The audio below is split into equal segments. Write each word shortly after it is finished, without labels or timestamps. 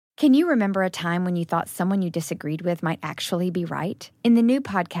Can you remember a time when you thought someone you disagreed with might actually be right? In the new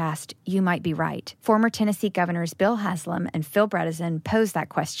podcast, You Might Be Right, former Tennessee Governors Bill Haslam and Phil Bredesen pose that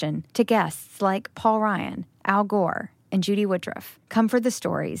question to guests like Paul Ryan, Al Gore, and Judy Woodruff. Come for the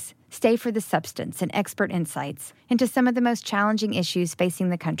stories, stay for the substance and expert insights into some of the most challenging issues facing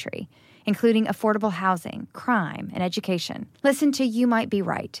the country, including affordable housing, crime, and education. Listen to You Might Be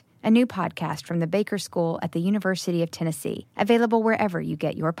Right, a new podcast from the Baker School at the University of Tennessee, available wherever you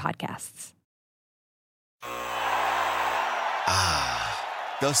get your podcasts.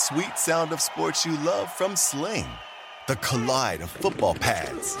 Ah, the sweet sound of sports you love from Sling. The collide of football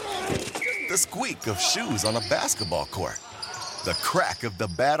pads. The squeak of shoes on a basketball court. The crack of the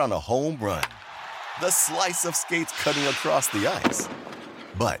bat on a home run. The slice of skates cutting across the ice.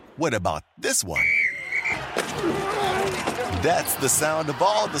 But what about this one? That's the sound of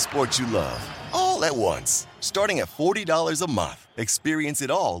all the sports you love, all at once. Starting at $40 a month. Experience it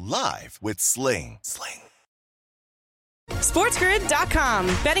all live with Sling. SportsGrid.com.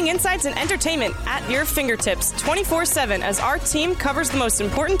 Betting insights and entertainment at your fingertips 24/7 as our team covers the most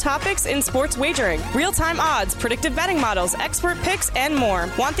important topics in sports wagering. Real-time odds, predictive betting models, expert picks, and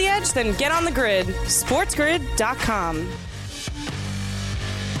more. Want the edge? Then get on the grid. SportsGrid.com.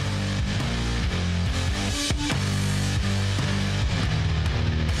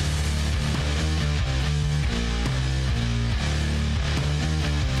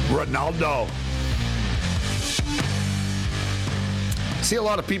 Ronaldo. See, a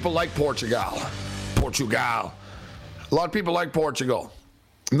lot of people like Portugal. A lot of people like Portugal.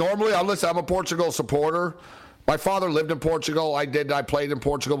 Normally, I'm a Portugal supporter. My father lived in Portugal. I played in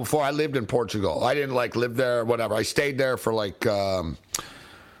Portugal before. I lived in Portugal. I didn't live there, whatever. I stayed there for 4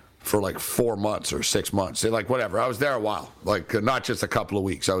 months or 6 months. Whatever. I was there a while. Not just a couple of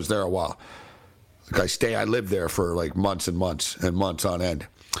weeks. I was there a while. I lived there for months and months and months on end.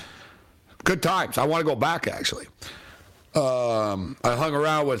 Good times. I want to go back, actually. I hung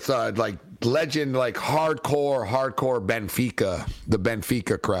around with legend, hardcore Benfica, the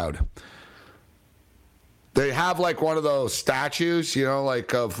Benfica crowd. They have one of those statues,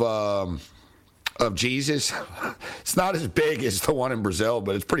 of Jesus. It's not as big as the one in Brazil,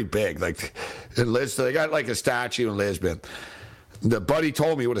 but it's pretty big. In Lisbon, they got a statue in Lisbon. The buddy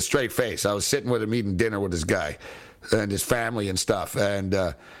told me with a straight face. I was sitting with him eating dinner with this guy and his family and stuff, and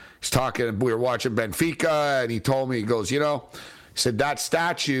he's talking. We were watching Benfica, and he told me, he goes, he said that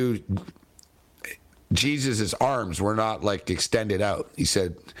statue, Jesus' arms were not extended out. He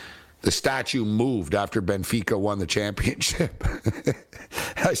said the statue moved after Benfica won the championship.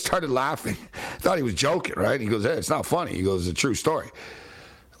 I started laughing. Thought he was joking, right? He goes, hey, it's not funny. He goes, it's a true story.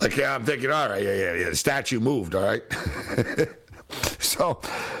 Yeah, I'm thinking, all right, yeah, the statue moved, all right? So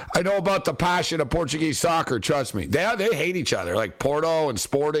I know about the passion of Portuguese soccer, trust me. They hate each other, like Porto and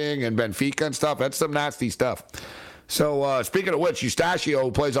Sporting and Benfica and stuff. That's some nasty stuff. So speaking of which, Eustachio,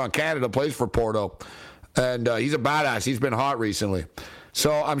 who plays on Canada, plays for Porto. And he's a badass. He's been hot recently.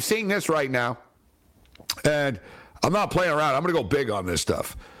 So I'm seeing this right now. And I'm not playing around. I'm going to go big on this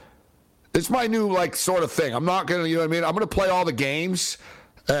stuff. It's my new, sort of thing. I'm not going to, you know what I mean? I'm going to play all the games.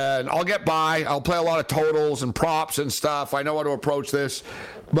 And I'll get by. I'll play a lot of totals and props and stuff. I know how to approach this.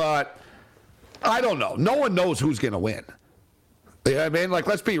 But I don't know. No one knows who's going to win. You know what I mean?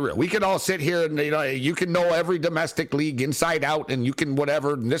 Let's be real. We can all sit here and, you can know every domestic league inside out and you can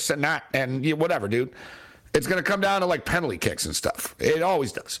whatever, and this and that, and whatever, dude. It's going to come down to, penalty kicks and stuff. It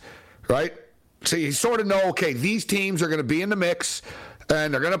always does, right? So you sort of know, okay, these teams are going to be in the mix.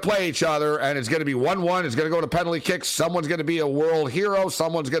 And they're going to play each other, and it's going to be 1-1. It's going to go to penalty kicks. Someone's going to be a world hero.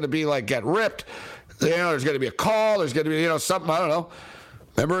 Someone's going to be, get ripped. There's going to be a call. There's going to be, something, I don't know.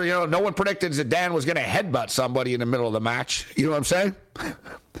 Remember, no one predicted Zidane was going to headbutt somebody in the middle of the match. You know what I'm saying?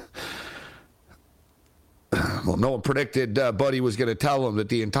 Well, no one predicted Buddy was going to tell him that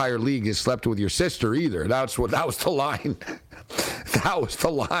the entire league has slept with your sister either. That was the line. That was the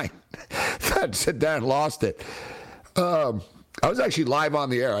line. That Zidane lost it. I was actually live on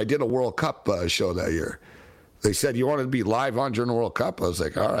the air. I did a World Cup show that year. They said, you wanted to be live on during the World Cup? I was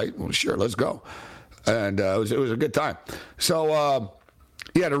like, all right, well, sure, let's go. And it was a good time. So,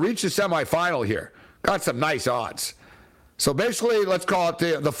 to reach the semifinal here, got some nice odds. So basically, let's call it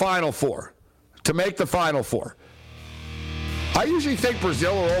the Final Four. To make the Final Four. I usually think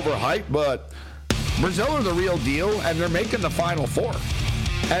Brazil are overhyped, but Brazil are the real deal, and they're making the Final Four.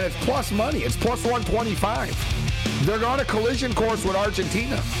 And it's plus money. It's plus 125. They're on a collision course with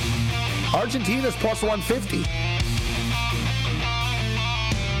Argentina. Argentina's plus 150.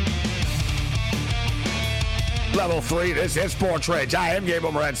 Level 3, this is Sports Rage. I am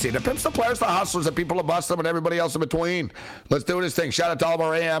Gabriel Morency. The pimps, the players, the hustlers, the people who bust them, and everybody else in between. Let's do this thing. Shout out to all of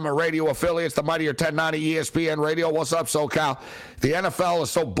our AM radio affiliates, the mightier 1090 ESPN Radio. What's up, SoCal? The NFL is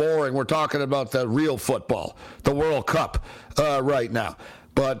so boring. We're talking about the real football, the World Cup right now.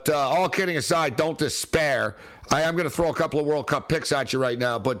 But all kidding aside, don't despair. I am going to throw a couple of World Cup picks at you right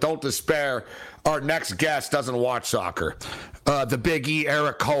now, but don't despair. Our next guest doesn't watch soccer. The Big E,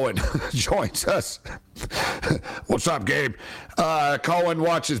 Eric Cohen, joins us. What's up, Gabe? Cohen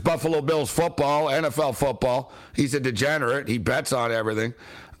watches Buffalo Bills football, NFL football. He's a degenerate. He bets on everything.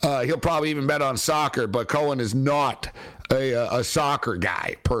 He'll probably even bet on soccer, but Cohen is not a soccer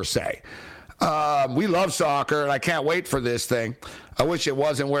guy, per se. We love soccer, and I can't wait for this thing. I wish it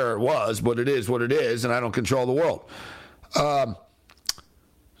wasn't where it was, but it is what it is, and I don't control the world.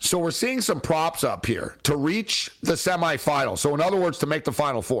 So we're seeing some props up here to reach the semifinal. So in other words, to make the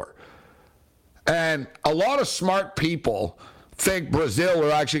Final Four. And a lot of smart people think Brazil are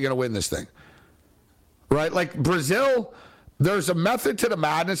actually going to win this thing. Right? Like Brazil, there's a method to the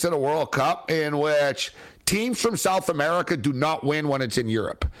madness in a World Cup in which teams from South America do not win when it's in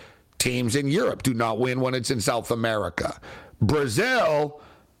Europe. Teams in Europe do not win when it's in South America. Brazil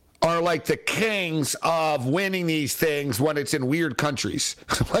are like the kings of winning these things when it's in weird countries.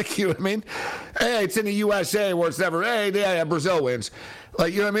 Like, you know what I mean? Hey, it's in the USA where it's never, hey, yeah, Brazil wins.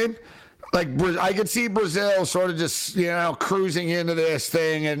 Like, you know what I mean? Like, I could see Brazil sort of just, cruising into this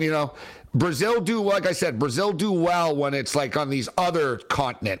thing. And, Brazil like I said, Brazil do well when it's like on these other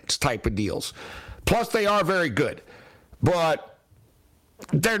continents type of deals. Plus, they are very good. But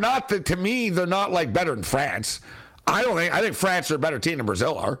they're not, to me, they're not like better than France. I think France are a better team than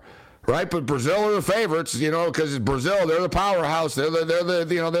Brazil are, right? But Brazil are the favorites, because Brazil, they're the powerhouse. They're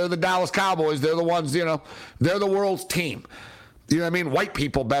the Dallas Cowboys. They're the ones, they're the world's team. You know what I mean? White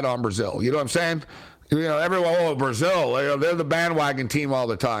people bet on Brazil. You know what I'm saying? Everyone, Brazil, they're the bandwagon team all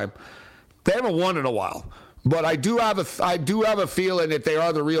the time. They haven't won in a while, but I do have a feeling that they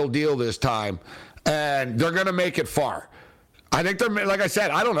are the real deal this time, and they're going to make it far. I think they're, like I said,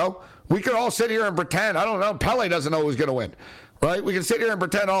 I don't know. We could all sit here and pretend. I don't know. Pele doesn't know who's going to win, right? We can sit here and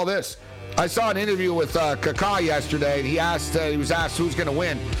pretend all this. I saw an interview with Kaká yesterday, and he was asked who's going to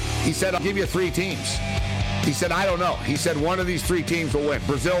win. He said, I'll give you 3 teams. He said, I don't know. He said one of these 3 teams will win,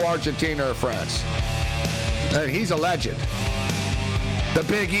 Brazil, Argentina, or France. And he's a legend. The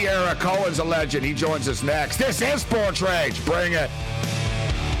Big E, Eric Cohen's a legend. He joins us next. This is Sports Rage. Bring it.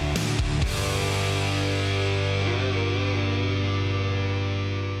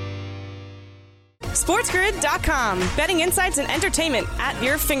 SportsGrid.com. Betting insights and entertainment at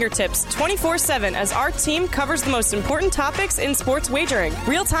your fingertips 24/7 as our team covers the most important topics in sports wagering.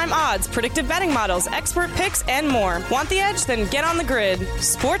 Real-time odds, predictive betting models, expert picks, and more. Want the edge? Then get on the grid.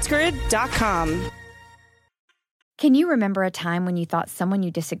 SportsGrid.com. Can you remember a time when you thought someone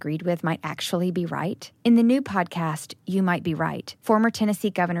you disagreed with might actually be right? In the new podcast, You Might Be Right, former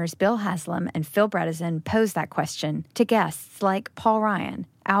Tennessee Governors Bill Haslam and Phil Bredesen pose that question to guests like Paul Ryan,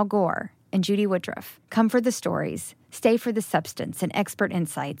 Al Gore, and Judy Woodruff. Come for the stories, stay for the substance and expert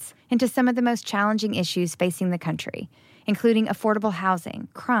insights into some of the most challenging issues facing the country, including affordable housing,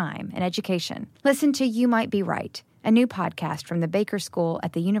 crime, and education. Listen to You Might Be Right, a new podcast from the Baker School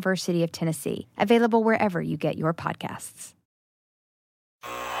at the University of Tennessee, available wherever you get your podcasts.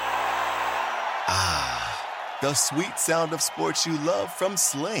 The sweet sound of sports you love from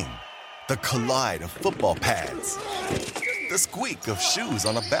Sling. The collide of football pads. The squeak of shoes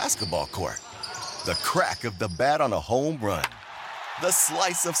on a basketball court. The crack of the bat on a home run. The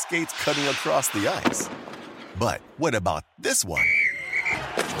slice of skates cutting across the ice. But what about this one?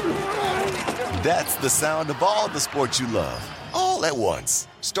 That's the sound of all the sports you love, all at once.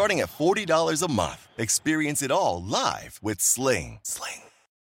 Starting at $40 a month. Experience it all live with Sling.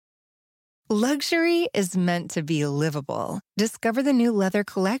 Luxury is meant to be livable. Discover the new leather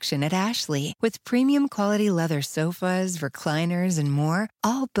collection at Ashley with premium quality leather sofas, recliners, and more,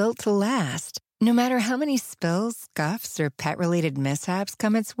 all built to last. No matter how many spills, scuffs, or pet-related mishaps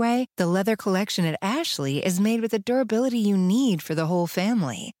come its way, the leather collection at Ashley is made with the durability you need for the whole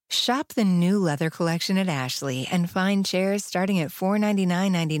family. Shop the new leather collection at Ashley and find chairs starting at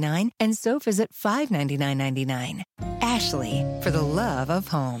 $499.99 and sofas at $599.99. Ashley, for the love of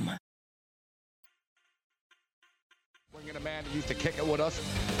home. Bringing a man who used to kick it with us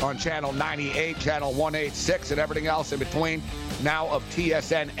on Channel 98, Channel 186, and everything else in between. Now of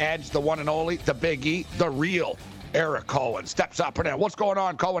TSN Edge, the one and only, the Big E, the real Eric Cohen. Steps up and down. What's going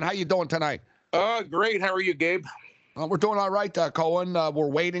on, Cohen? How you doing tonight? Great. How are you, Gabe? We're doing all right, Cohen. We're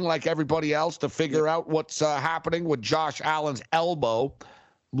waiting like everybody else to figure out what's happening with Josh Allen's elbow.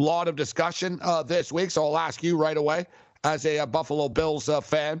 lot of discussion this week, so I'll ask you right away, as a Buffalo Bills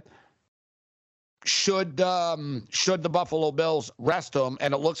fan, should the Buffalo Bills rest him?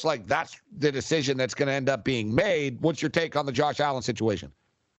 And it looks like that's the decision that's going to end up being made. What's your take on the Josh Allen situation?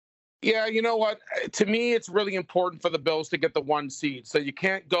 Yeah, you know what? To me, it's really important for the Bills to get the 1 seed. So you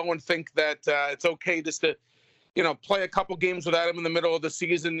can't go and think that it's okay just to, play a couple games without him in the middle of the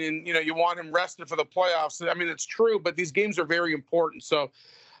season and, you want him rested for the playoffs. I mean, it's true, but these games are very important. So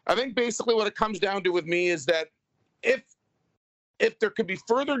I think basically what it comes down to with me is that if there could be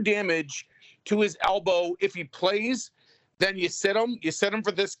further damage to his elbow if he plays, then you sit him. You sit him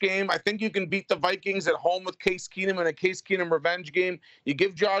for this game. I think you can beat the Vikings at home with Case Keenum in a Case Keenum revenge game. You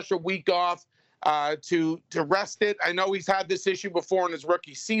give Josh a week off to rest it. I know he's had this issue before in his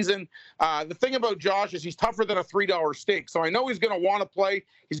rookie season. The thing about Josh is he's tougher than a $3 steak. So I know he's going to want to play.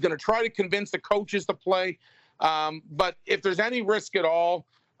 He's going to try to convince the coaches to play. But if there's any risk at all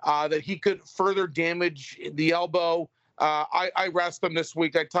that he could further damage the elbow, I rest him this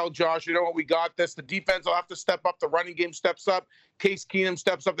week. I tell Josh, you know what, we got this. The defense will have to step up. The running game steps up. Case Keenum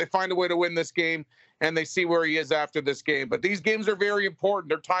steps up. They find a way to win this game, and they see where he is after this game. But these games are very important.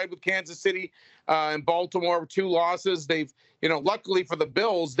 They're tied with Kansas City and Baltimore with 2 losses. They've, luckily for the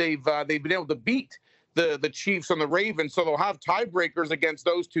Bills, they've been able to beat the Chiefs and the Ravens, so they'll have tiebreakers against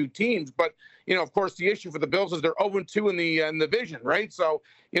those 2 teams. But, of course, the issue for the Bills is they're 0-2 in the division, right? So,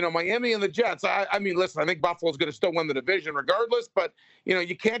 Miami and the Jets, I mean, listen, I think Buffalo's going to still win the division regardless, but,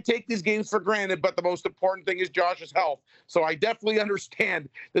 you can't take these games for granted, but the most important thing is Josh's health. So I definitely understand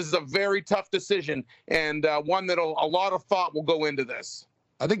this is a very tough decision and one that a lot of thought will go into this.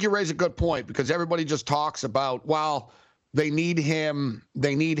 I think you raise a good point because everybody just talks about, they need him in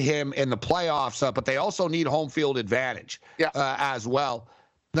the playoffs, but they also need home field advantage as well.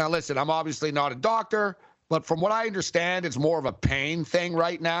 Now, listen, I'm obviously not a doctor, but from what I understand, it's more of a pain thing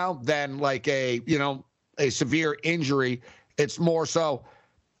right now than like a severe injury. It's more so,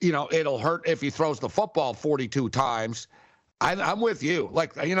 it'll hurt if he throws the football 42 times. I'm with you.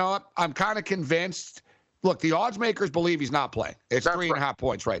 Like, I'm kind of convinced. Look, the odds makers believe he's not playing. It's 3.5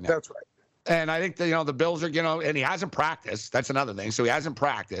 points right now. That's right. And I think that, the Bills are, and he hasn't practiced. That's another thing. So he hasn't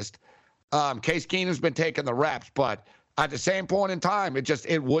practiced. Case Keenum's been taking the reps, but at the same point in time,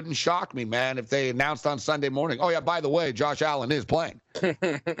 it wouldn't shock me, man, if they announced on Sunday morning, oh, yeah, by the way, Josh Allen is playing.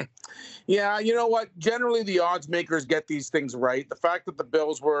 Yeah, you know what? Generally, the odds makers get these things right. The fact that the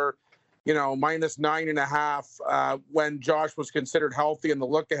Bills were, minus 9.5 when Josh was considered healthy in the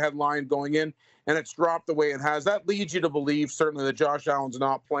look-ahead line going in, and it's dropped the way it has, that leads you to believe certainly that Josh Allen's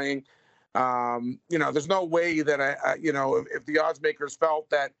not playing. There's no way that if the odds makers felt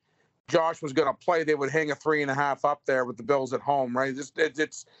that Josh was going to play, they would hang a 3.5 up there with the Bills at home, right? They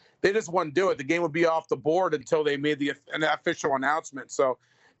just wouldn't do it. The game would be off the board until they made an official announcement. So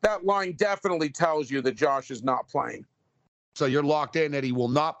that line definitely tells you that Josh is not playing. So you're locked in that he will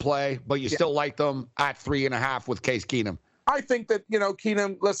not play, but you still like them at 3.5 with Case Keenum. I think that,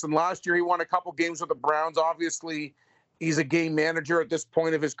 Keenum, listen, last year he won a couple games with the Browns. Obviously, he's a game manager at this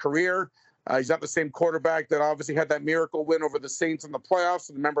point of his career. He's not the same quarterback that obviously had that miracle win over the Saints in the playoffs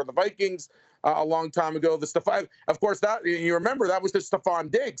and remember the Vikings a long time ago. Of course, that you remember that was the Stephon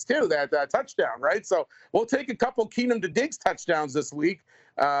Diggs too, that touchdown, right? So we'll take a couple Keenum to Diggs touchdowns this week.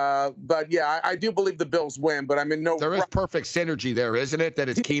 But yeah, I do believe the Bills win, but I'm in no. There is perfect synergy there, isn't it? That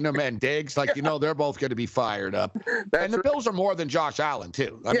it's Keenum and Diggs. Like, they're both going to be fired up. And the Bills are more than Josh Allen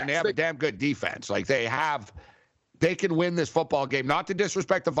too. I mean, they have a damn good defense. Like they can win this football game, not to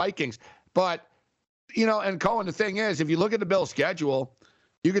disrespect the Vikings. But, and Cohen, the thing is, if you look at the Bills' schedule,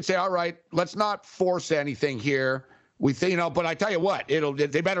 you could say, all right, let's not force anything here. We think, but I tell you what,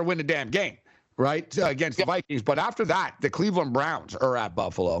 they better win the damn game, right, against the Vikings. But after that, the Cleveland Browns are at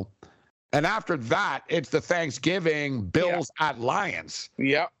Buffalo. And after that, it's the Thanksgiving Bills at Lions.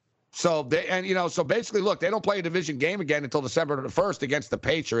 Yeah. So, so basically, look, they don't play a division game again until December 1st against the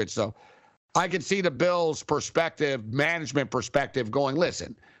Patriots. So I can see the Bills' management perspective going,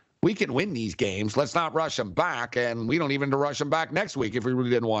 listen, we can win these games. Let's not rush them back, and we don't even rush them back next week if we really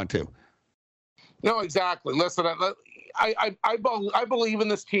didn't want to. No, exactly. Listen, I believe in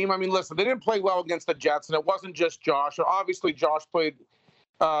this team. I mean, listen, they didn't play well against the Jets, and it wasn't just Josh. Obviously, Josh played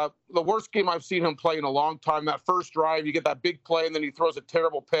the worst game I've seen him play in a long time. That first drive, you get that big play, and then he throws a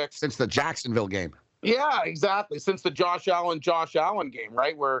terrible pick. Since the Jacksonville game. Yeah, exactly. Since the Josh Allen game,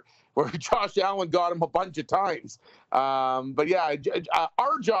 right, where Josh Allen got him a bunch of times. But yeah,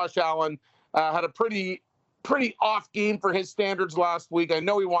 our Josh Allen had a pretty off game for his standards last week. I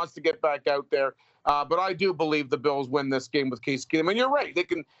know he wants to get back out there. But I do believe the Bills win this game with Case Keenum. And you're right.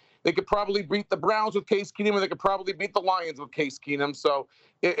 They could probably beat the Browns with Case Keenum, and they could probably beat the Lions with Case Keenum. So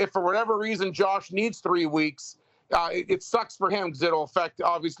if for whatever reason Josh needs 3 weeks, it sucks for him because it'll affect,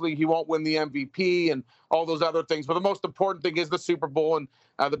 obviously, he won't win the MVP and all those other things. But the most important thing is the Super Bowl, and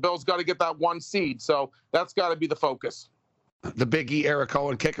the Bills got to get that 1 seed. So that's got to be the focus. The Big E, Eric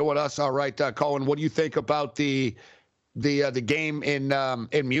Cohen, kicking with us. All right, Cohen, what do you think about the game in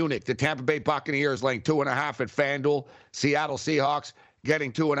Munich? The Tampa Bay Buccaneers laying 2.5 at FanDuel. Seattle Seahawks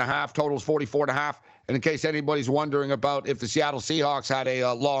getting 2.5. Totals 44.5. And in case anybody's wondering about if the Seattle Seahawks had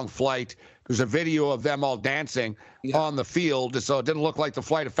a long flight, there's a video of them all dancing on the field, so it didn't look like the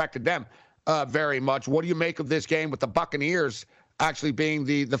flight affected them very much. What do you make of this game with the Buccaneers actually being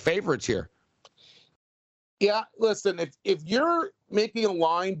the favorites here? Yeah, listen, if you're making a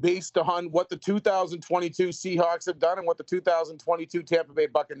line based on what the 2022 Seahawks have done and what the 2022 Tampa Bay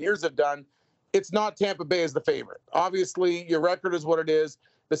Buccaneers have done, it's not Tampa Bay as the favorite. Obviously, your record is what it is.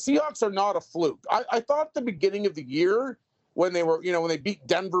 The Seahawks are not a fluke. I thought at the beginning of the year when they were, when they beat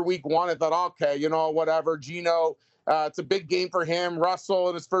Denver week 1, I thought, okay, whatever, Geno, it's a big game for him, Russell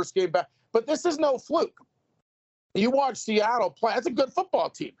in his first game back. But this is no fluke. You watch Seattle play. That's a good football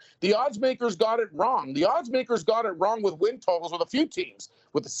team. The odds makers got it wrong. The odds makers got it wrong with win totals with a few teams,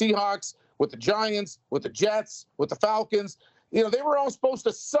 with the Seahawks, with the Giants, with the Jets, with the Falcons. They were all supposed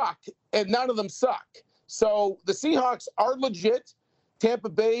to suck, and none of them suck. So the Seahawks are legit. Tampa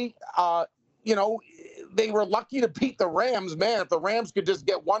Bay, they were lucky to beat the Rams. Man, if the Rams could just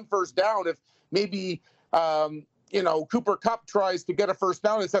get 1 first down, if maybe Cooper Kupp tries to get a first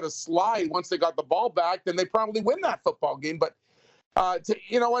down instead of slide once they got the ball back, then they probably win that football game. But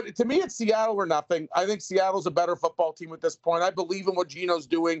to me, it's Seattle or nothing. I think Seattle's a better football team at this point. I believe in what Geno's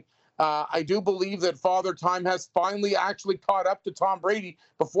doing. I do believe that Father Time has finally actually caught up to Tom Brady.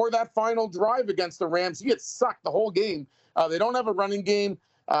 Before that final drive against the Rams, he had sucked the whole game. They don't have a running game.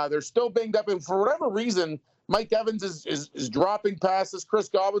 They're still banged up. And for whatever reason, Mike Evans is dropping passes. Chris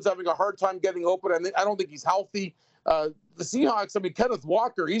Godwin's having a hard time getting open. I don't think he's healthy. The Seahawks, Kenneth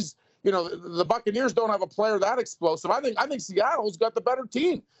Walker, the Buccaneers don't have a player that explosive. I think Seattle's got the better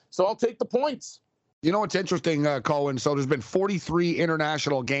team. So I'll take the points. You know what's interesting, Cohen? So there's been 43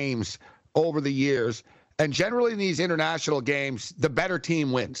 international games over the years. And generally in these international games, the better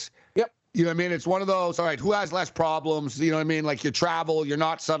team wins. Yep. You know what I mean? It's one of those, all right, who has less problems? You know what I mean? Like you travel, you're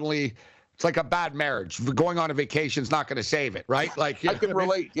not suddenly, it's like a bad marriage. Going on a vacation is not going to save it, right? Like I can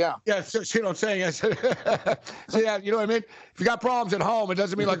relate, yeah. Yeah, so, you know what I'm saying? So, yeah, you know what I mean? If you got problems at home, it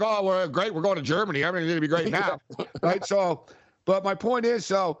doesn't mean like, oh, we're great, we're going to Germany. Everything's going to be great now, right? So, but my point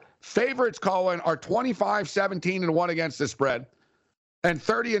is, favorites, Cohen, are 25-17-1 against the spread and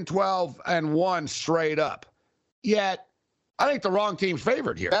 30-12-1 straight up. Yet, I think the wrong team's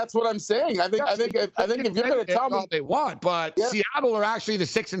favored here. That's what I'm saying. I think if you're going to tell me all they want, but Seattle are actually the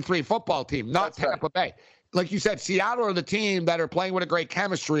 6-3 football team, not Tampa Bay. Like you said, Seattle are the team that are playing with a great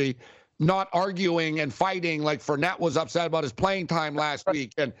chemistry, not arguing and fighting like Fournette was upset about his playing time last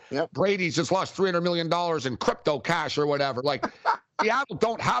week, and Brady's just lost $300 million in crypto cash or whatever. Like Seattle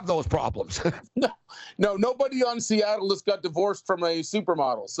don't have those problems. No, nobody on Seattle just got divorced from a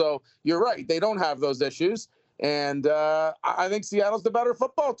supermodel. So you're right. They don't have those issues. And I think Seattle's the better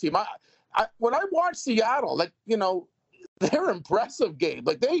football team. When I watch Seattle, they're impressive, Gabe.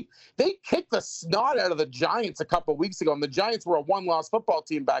 Like they kicked the snot out of the Giants a couple of weeks ago, and the Giants were a 1-loss football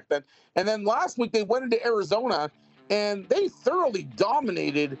team back then. And then last week they went into Arizona, and they thoroughly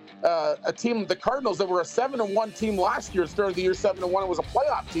dominated a team, the Cardinals, that were a 7-1 team last year. Started the year 7-1. It was a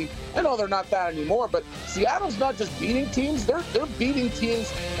playoff team. I know they're not that anymore, but Seattle's not just beating teams; they're beating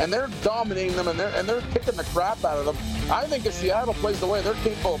teams, and they're dominating them, and they're kicking the crap out of them. I think if Seattle plays the way they're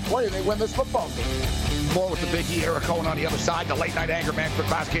capable of playing, they win this football game. More with the Big E, Eric Cohen on the other side. The late night anger management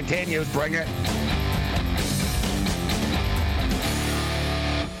class continues. Bring it.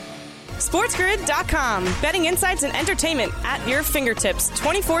 SportsGrid.com. Betting insights and entertainment at your fingertips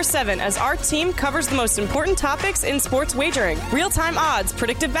 24/7 as our team covers the most important topics in sports wagering. Real-time odds,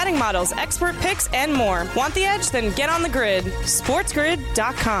 predictive betting models, expert picks, and more. Want the edge? Then get on the grid.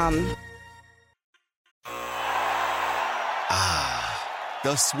 SportsGrid.com.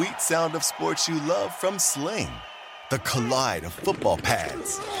 The sweet sound of sports you love from Sling. The collide of football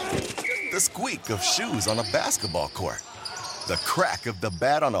pads. The squeak of shoes on a basketball court. The crack of the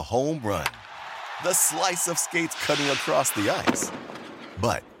bat on a home run. The slice of skates cutting across the ice.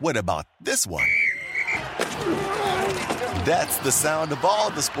 But what about this one? That's the sound of all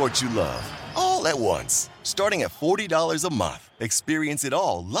the sports you love, all at once. Starting at $40 a month. Experience it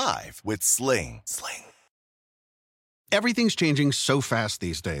all live with Sling. Everything's changing so fast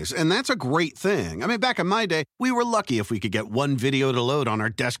these days, and that's a great thing. I mean, back in my day, we were lucky if we could get one video to load on our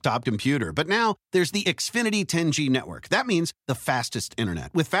desktop computer. But now, there's the Xfinity 10G network. That means the fastest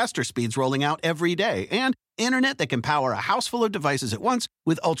internet, with faster speeds rolling out every day, and internet that can power a house full of devices at once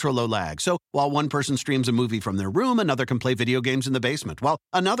with ultra-low lag. So while one person streams a movie from their room, another can play video games in the basement, while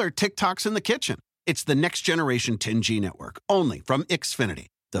another TikToks in the kitchen. It's the next generation 10G network, only from Xfinity.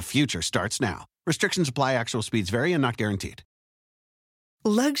 The future starts now. Restrictions apply. Actual speeds vary and not guaranteed.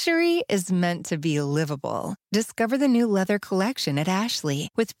 Luxury is meant to be livable. Discover the new leather collection at Ashley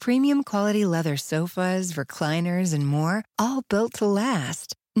with premium quality leather sofas, recliners, and more, all built to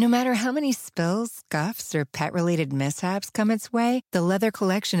last. No matter how many spills, scuffs, or pet-related mishaps come its way, the leather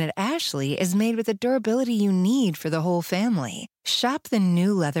collection at Ashley is made with the durability you need for the whole family. Shop the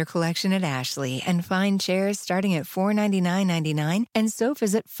new leather collection at Ashley and find chairs starting at $499.99 and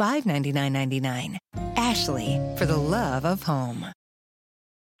sofas at $599.99. Ashley, for the love of home.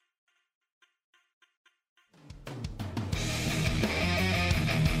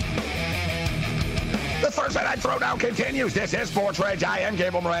 The Thursday Night Throwdown continues. This is Sports Rage. I am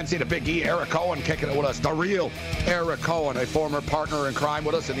Gabriel Morency, the Big E, Eric Cohen kicking it with us. The real Eric Cohen, a former partner in crime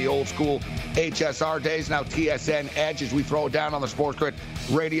with us in the old school HSR days, now TSN Edge, as we throw it down on the Sports Grid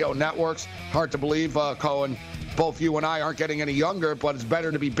radio networks. Hard to believe, Cohen, both you and I aren't getting any younger, but it's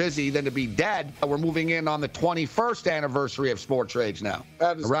better to be busy than to be dead. We're moving in on the 21st anniversary of Sports Rage now.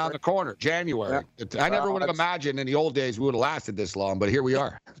 Around the corner, January. Yeah. I never would have imagined in the old days we would have lasted this long, but here we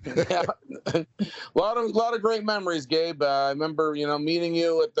are. Yeah. a lot of great memories, Gabe. I remember, meeting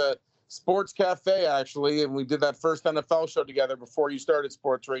you at the Sports Cafe, actually, and we did that first NFL show together before you started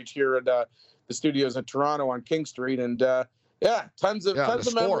Sports Rage here at the studios in Toronto on King Street. And, tons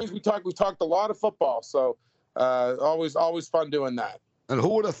of memories. We talked a lot of football, so always fun doing that. And who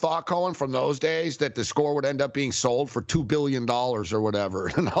would have thought, Cohen, from those days that the Score would end up being sold for $2 billion or whatever,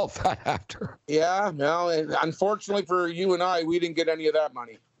 and all that after? Yeah, unfortunately for you and I, we didn't get any of that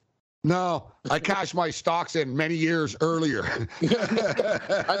money. No, I cashed my stocks in many years earlier.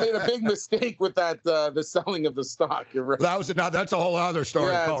 I made a big mistake with that, the selling of the stock. You're right. That's a whole other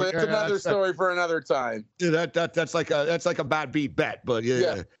story. Yeah, it's another story for another time. Yeah, that's like a bad beat bet, but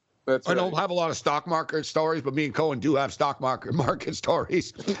yeah. That's right. I don't have a lot of stock market stories, but me and Cohen do have stock market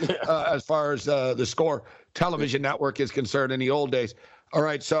stories as far as the Score television network is concerned in the old days. All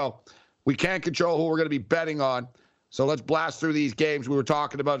right, so we can't control who we're going to be betting on. So let's blast through these games. We were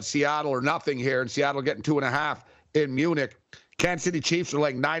talking about Seattle or nothing here, and Seattle getting 2.5 in Munich. Kansas City Chiefs are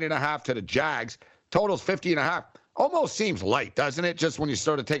like 9.5 to the Jags. Total's 50.5. Almost seems light, doesn't it? Just when you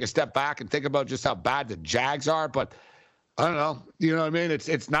sort of take a step back and think about just how bad the Jags are. But I don't know. You know what I mean? It's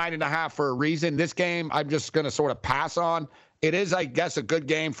 9.5 for a reason. This game, I'm just going to sort of pass on. It is, I guess, a good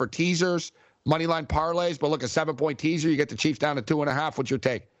game for teasers, moneyline parlays. But look, a 7-point teaser, you get the Chiefs down to 2.5. What's your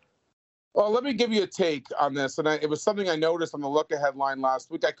take? Well, let me give you a take on this, and it was something I noticed on the look-ahead line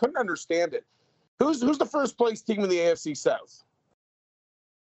last week. I couldn't understand it. Who's the first-place team in the AFC South?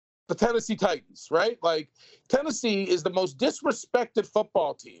 The Tennessee Titans, right? Like, Tennessee is the most disrespected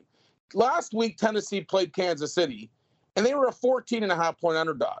football team. Last week, Tennessee played Kansas City, and they were a 14.5-point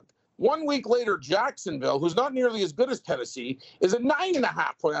underdog. 1 week later, Jacksonville, who's not nearly as good as Tennessee, is a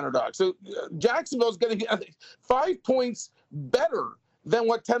 9.5-point underdog. So Jacksonville's getting 5 points better than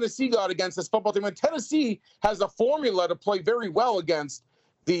what Tennessee got against this football team. And Tennessee has a formula to play very well against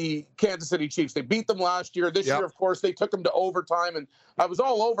the Kansas City Chiefs. They beat them last year. This year, of course, they took them to overtime. And I was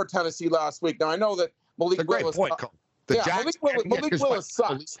all over Tennessee last week. Now, I know that Malik Willis... Malik Willis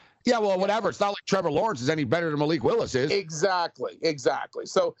sucks. Yeah, well, whatever. It's not like Trevor Lawrence is any better than Malik Willis is. Exactly.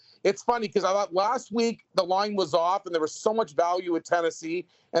 So it's funny because I thought last week the line was off and there was so much value at Tennessee.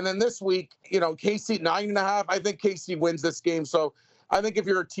 And then this week, KC 9.5. I think KC wins this game. So I think if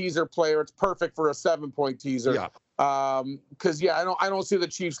you're a teaser player, it's perfect for a 7-point teaser. Yeah. Because I don't see the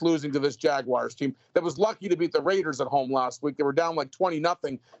Chiefs losing to this Jaguars team that was lucky to beat the Raiders at home last week. They were down like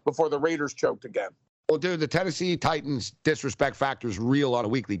 20-0 before the Raiders choked again. Well, dude, the Tennessee Titans disrespect factor is real on a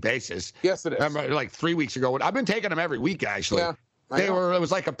weekly basis. Yes, it is. Remember, like 3 weeks ago, I've been taking them every week actually. Yeah. It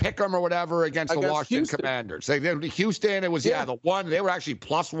was like a pick 'em or whatever against the Washington Houston. Commanders. Houston, it was the one. They were actually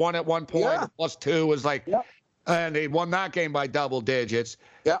 +1 at one point. Yeah. +2 was like. Yeah. And they won that game by double digits.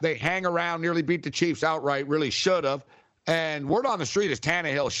 Yeah. They hang around, nearly beat the Chiefs outright, really should have. And word on the street is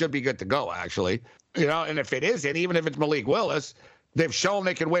Tannehill should be good to go, actually. And if it isn't, even if it's Malik Willis, they've shown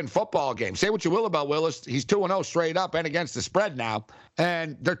they can win football games. Say what you will about Willis. He's 2-0 straight up and against the spread now.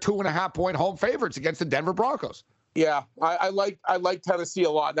 And they're 2.5-point home favorites against the Denver Broncos. Yeah, I like Tennessee a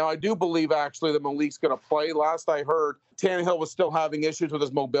lot. Now, I do believe, actually, that Malik's going to play. Last I heard, Tannehill was still having issues with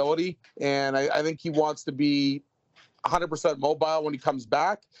his mobility, and I think he wants to be 100% mobile when he comes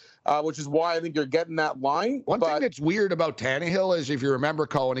back, which is why I think you're getting that line. One thing that's weird about Tannehill is, if you remember,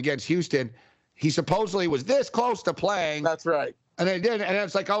 Cohen, against Houston, he supposedly was this close to playing. That's right. And they did, and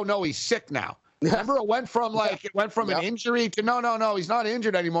it's like, oh no, he's sick now. Remember, it went from an injury to no, he's not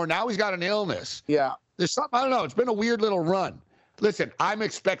injured anymore. Now he's got an illness. Yeah. There's something, I don't know. It's been a weird little run. Listen, I'm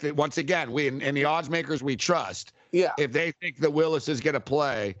expecting, once again, we in the odds makers we trust. Yeah. If they think that Willis is going to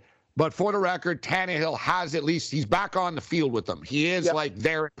play. But for the record, Tannehill has at least, he's back on the field with them. He is like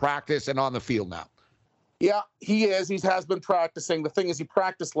there at practice and on the field now. Yeah, he is. He has been practicing. The thing is, he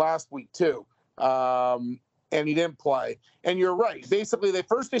practiced last week too. And he didn't play. And you're right. Basically, they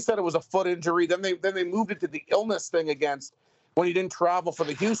said it was a foot injury. Then they moved it to the illness thing against when he didn't travel for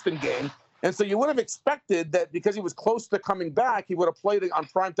the Houston game. And so you would have expected that because he was close to coming back, he would have played on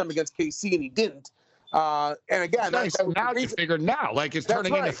primetime against KC, and he didn't. And again, now you figure like it's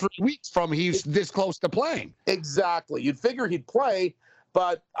turning into 3 weeks from he's this close to playing. Exactly. You'd figure he'd play.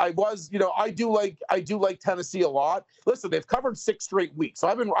 But I do like Tennessee a lot. Listen, they've covered 6 straight weeks. So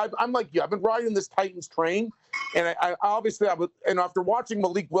I'm like you. I've been riding this Titans train, and after watching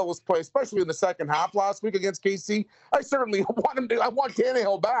Malik Willis play, especially in the second half last week against KC, I certainly want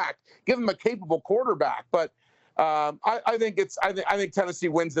Tannehill back, give him a capable quarterback. But I think Tennessee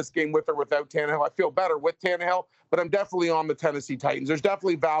wins this game with or without Tannehill. I feel better with Tannehill, but I'm definitely on the Tennessee Titans. There's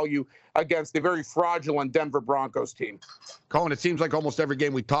definitely value against a very fraudulent Denver Broncos team. Cohen, it seems like almost every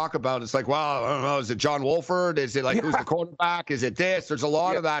game we talk about, it's like, well, I don't know, is it John Wolford? Is it who's the quarterback? Is it this? There's a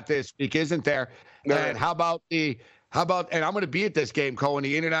lot of that this week, isn't there? And how about, and I'm going to be at this game, Cohen,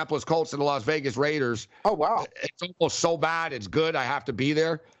 the Indianapolis Colts and the Las Vegas Raiders. Oh, wow. It's almost so bad it's good. I have to be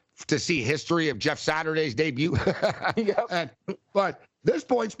there to see history of Jeff Saturday's debut. But this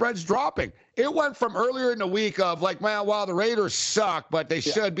point spread's dropping. It went from earlier in the week of like, well, the Raiders suck, but they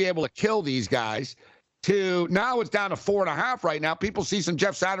should be able to kill these guys, to now it's down to 4.5 right now. People see some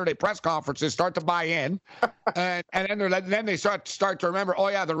Jeff Saturday press conferences, start to buy in, and then they start to remember, oh,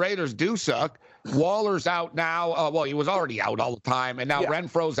 yeah, the Raiders do suck. Waller's out now. Well, he was already out all the time, and now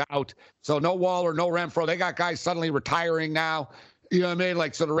Renfro's out. So no Waller, no Renfro. They got guys suddenly retiring now. You know what I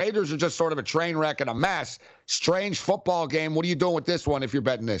mean? So the Raiders are just sort of a train wreck and a mess. Strange football game. What are you doing with this one if you're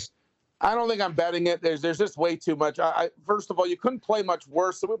betting this? I don't think I'm betting it. There's just way too much. First of all, you couldn't play much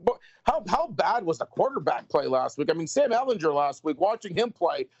worse. How bad was the quarterback play last week? I mean, Sam Ehlinger last week, watching him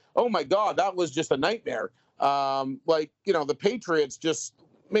play, oh, my God, that was just a nightmare. The Patriots just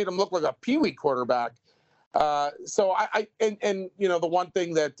made him look like a peewee quarterback. The one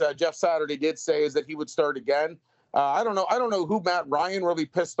thing that Jeff Saturday did say is that he would start again. I don't know who Matt Ryan really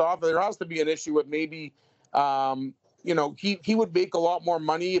pissed off. There has to be an issue with maybe, he would make a lot more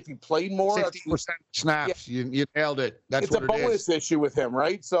money if he played more. 60% snaps. Yeah. You nailed it. That's what it is. It's a bonus issue with him,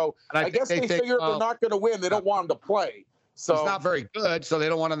 right? So I guess they figure if they're not going to win, they don't want him to play. So he's not very good, so they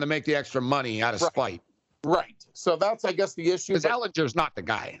don't want him to make the extra money out of spite. Right. So that's, I guess, the issue. Because Ehlinger's not the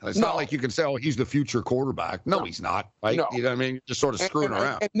guy. It's not like you can say, oh, he's the future quarterback. No, he's not. Right? No. You know what I mean? Just sort of screwing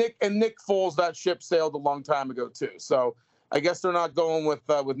around. And Nick Foles, that ship sailed a long time ago, too. So I guess they're not going with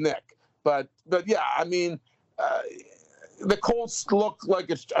Nick. But yeah, I mean, the Colts look like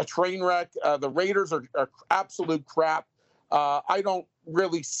it's a train wreck. The Raiders are absolute crap. I don't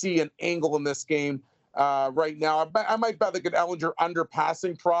really see an angle in this game right now. I might bet like an Ehlinger under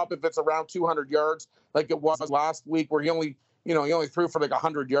passing prop if it's around 200 yards, like it was last week, where he only threw for like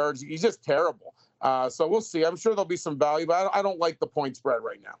 100 yards. He's just terrible. So we'll see. I'm sure there'll be some value, but I don't like the point spread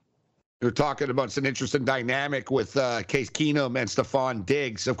right now. You're talking about some interesting dynamic with Case Keenum and Stephon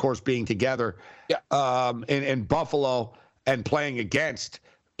Diggs, of course, being together in Buffalo and playing against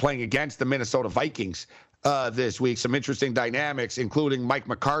the Minnesota Vikings this week. Some interesting dynamics, including Mike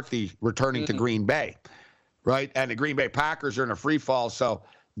McCarthy returning to Green Bay, right? And the Green Bay Packers are in a free fall. So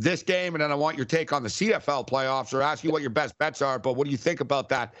this game, and then I want your take on the CFL playoffs, or ask you what your best bets are. But what do you think about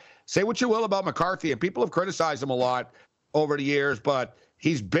that? Say what you will about McCarthy, and people have criticized him a lot over the years, but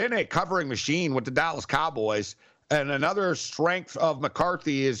he's been a covering machine with the Dallas Cowboys. And another strength of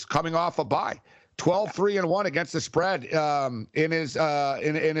McCarthy is coming off a bye. 12-3-1 against the spread in his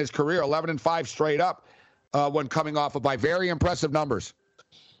career, 11-5 straight up when coming off a bye. Very impressive numbers.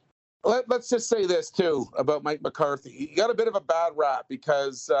 Let's just say this, too, about Mike McCarthy. He got a bit of a bad rap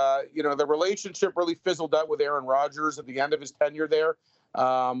because, the relationship really fizzled out with Aaron Rodgers at the end of his tenure there.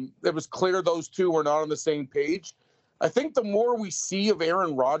 It was clear those two were not on the same page. I think the more we see of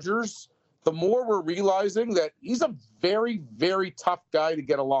Aaron Rodgers, the more we're realizing that he's a very, very tough guy to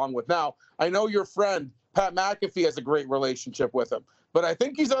get along with. Now, I know your friend, Pat McAfee, has a great relationship with him. but I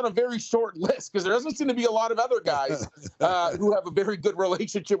think he's on a very short list because there doesn't seem to be a lot of other guys who have a very good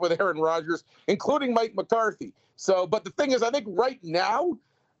relationship with Aaron Rodgers, including Mike McCarthy. So, but the thing is, I think right now,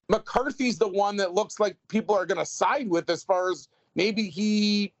 McCarthy's the one that looks like people are going to side with as far as maybe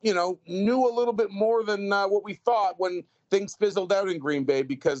he, knew a little bit more than what we thought when things fizzled out in Green Bay,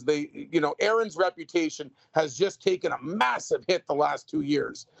 because Aaron's reputation has just taken a massive hit the last 2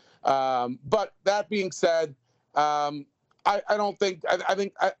 years. But that being said, I don't think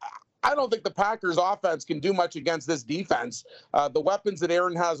the Packers offense can do much against this defense. The weapons that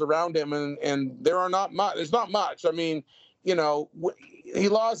Aaron has around him, and there's not much. I mean, he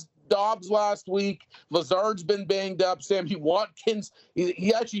lost Dobbs last week. Lazard's been banged up. Sammy Watkins,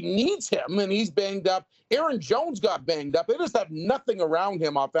 he actually needs him, and he's banged up. Aaron Jones got banged up. They just have nothing around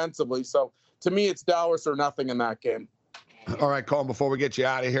him offensively. So to me, it's Dallas or nothing in that game. All right, Colin, before we get you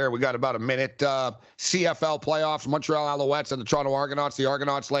out of here, we got about a minute. CFL playoffs, Montreal Alouettes and the Toronto Argonauts. The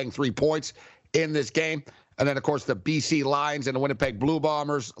Argonauts laying 3 points in this game. And then, of course, the BC Lions and the Winnipeg Blue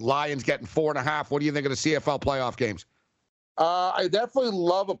Bombers. Lions getting 4.5. What do you think of the CFL playoff games? I definitely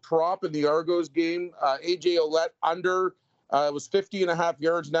love a prop in the Argos game. A.J. Ouellette under. It was 50.5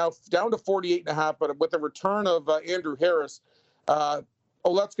 yards, now down to 48.5. But with the return of Andrew Harris,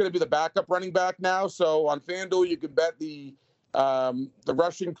 Ouellette's going to be the backup running back now. So on FanDuel, you can bet the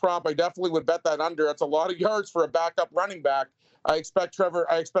rushing prop. I definitely would bet that under. That's a lot of yards for a backup running back. I expect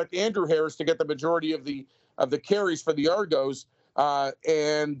Andrew Harris to get the majority of the carries for the Argos. I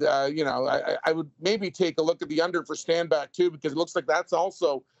would maybe take a look at the under for Standback too, because it looks like that's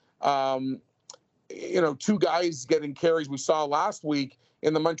also, 2 guys getting carries we saw last week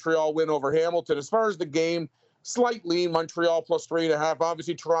in the Montreal win over Hamilton. As far as the game, slightly Montreal plus 3.5.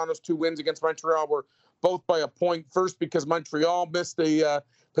 Obviously, Toronto's 2 wins against Montreal were both by a point. First, because Montreal missed a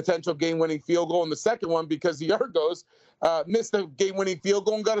potential game-winning field goal, and the second one because the Argos missed a game-winning field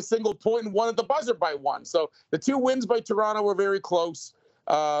goal and got a single point and won at the buzzer by 1. So the 2 wins by Toronto were very close.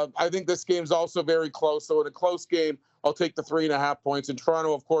 I think this game's also very close. So in a close game, I'll take the 3.5 points. And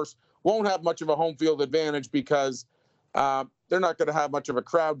Toronto, of course, won't have much of a home field advantage because they're not going to have much of a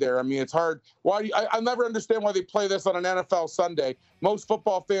crowd there. I mean, it's hard. I never understand why they play this on an NFL Sunday. Most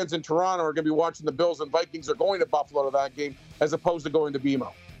football fans in Toronto are going to be watching the Bills, and Vikings are going to Buffalo to that game as opposed to going to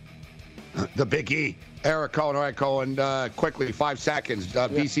BMO. The Big E, Eric Cohen. All right, Cohen, quickly, 5 seconds.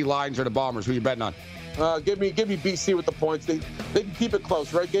 BC Lions or the Bombers? Who are you betting on? Give me BC with the points. They can keep it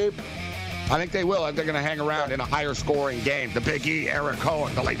close, right, Gabe? I think they will. I think they're going to hang around in a higher scoring game. The Big E, Eric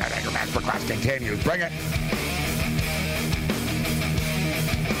Cohen, the Late Night Anchor Masterclass continues. Bring it.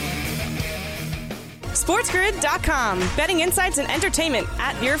 SportsGrid.com. Betting insights and entertainment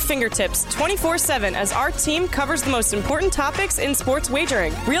at your fingertips 24/7 as our team covers the most important topics in sports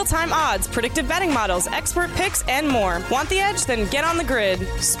wagering. Real-time odds, predictive betting models, expert picks, and more. Want the edge? Then get on the grid.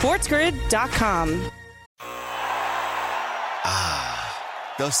 SportsGrid.com.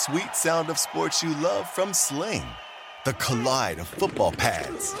 The sweet sound of sports you love from Sling. The collide of football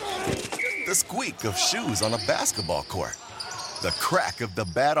pads. The squeak of shoes on a basketball court. The crack of the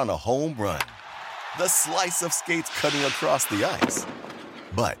bat on a home run. The slice of skates cutting across the ice.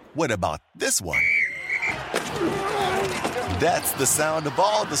 But what about this one? That's the sound of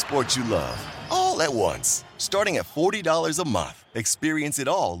all the sports you love, all at once. Starting at $40 a month. Experience it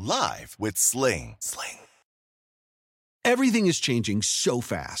all live with Sling. Everything is changing so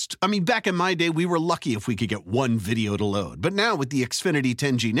fast. I mean, back in my day, we were lucky if we could get one video to load. But now with the Xfinity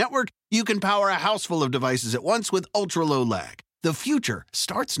 10G network, you can power a house full of devices at once with ultra-low lag. The future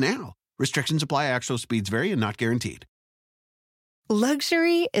starts now. Restrictions apply. Actual speeds vary and not guaranteed.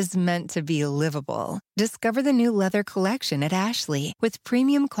 Luxury is meant to be livable. Discover the new leather collection at Ashley with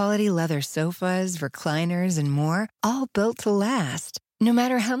premium quality leather sofas, recliners, and more, all built to last. No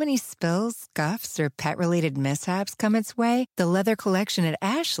matter how many spills, scuffs, or pet-related mishaps come its way, the leather collection at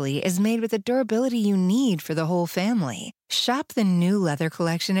Ashley is made with the durability you need for the whole family. Shop the new leather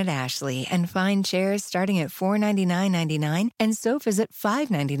collection at Ashley and find chairs starting at $499.99 and sofas at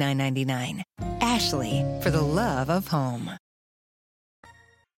 $599.99. Ashley, for the love of home.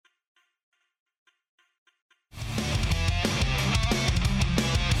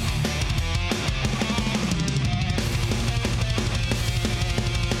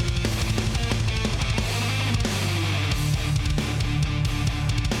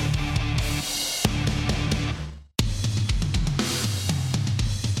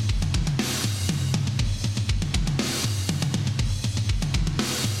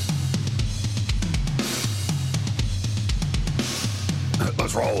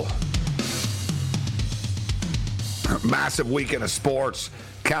 Let's roll. Massive weekend of sports.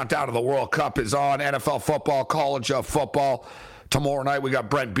 Countdown to the World Cup is on. NFL football, college football. Tomorrow night, we got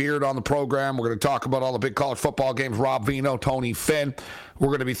Brent Beard on the program. We're going to talk about all the big college football games. Rob Vino, Tony Finn. We're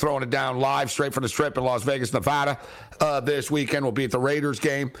going to be throwing it down live straight from the Strip in Las Vegas, Nevada. This weekend, we'll be at the Raiders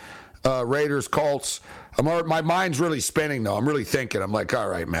game. Raiders, Colts. My mind's really spinning, though. I'm really thinking. I'm like, all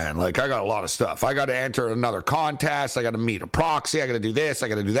right, man. Like, I got a lot of stuff. I got to enter another contest. I got to meet a proxy. I got to do this. I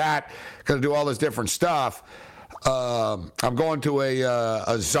got to do that. Got to do all this different stuff. I'm going to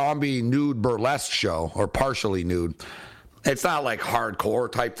a zombie nude burlesque show, or partially nude. It's not like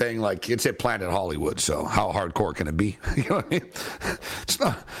hardcore type thing. Like, it's at Planet Hollywood, so how hardcore can it be? You know what I mean? It's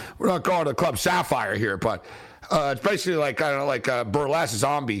not. We're not going to Club Sapphire here, but it's basically like, I don't know, like a burlesque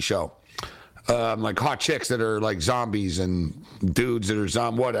zombie show. Like hot chicks that are like zombies and dudes that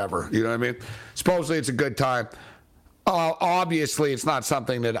are whatever. You know what I mean? Supposedly it's a good time. Obviously, it's not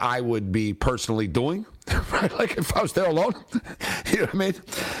something that I would be personally doing. Right? Like if I was there alone, you know what I mean?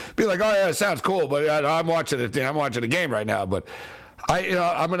 Be like, oh yeah, it sounds cool, but I'm watching it. I'm watching a game right now. But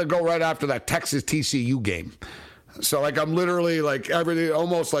I'm going to go right after that Texas TCU game. So like I'm literally like everything,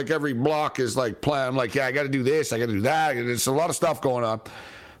 almost like every block is like playing. I'm like, yeah, I got to do this, I got to do that. There's a lot of stuff going on.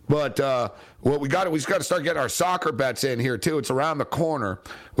 But we got to start getting our soccer bets in here too. It's around the corner.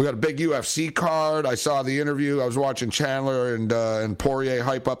 We got a big UFC card. I saw the interview. I was watching Chandler and Poirier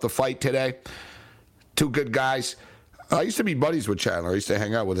hype up the fight today. Two good guys. I used to be buddies with Chandler. I used to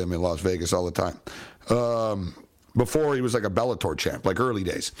hang out with him in Las Vegas all the time. Before he was like a Bellator champ, like early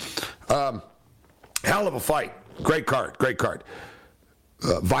days. Hell of a fight. Great card.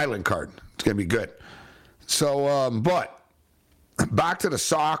 Violent card. It's going to be good. So, but back to the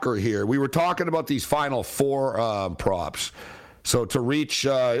soccer here. We were talking about these Final Four props. So to reach,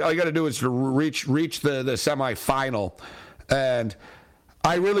 all you got to do is to reach the semifinal. And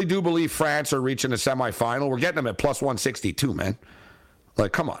I really do believe France are reaching the semifinal. We're getting them at plus 162, man.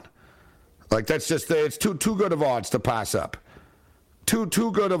 Like, come on. Like, that's just, it's too good of odds to pass up. Too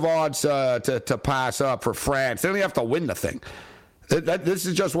good of odds to pass up for France. They don't even have to win the thing. This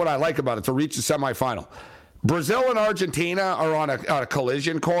is just what I like about it, to reach the semifinal. Brazil and Argentina are on a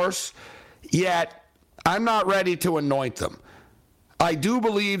collision course, yet I'm not ready to anoint them. I do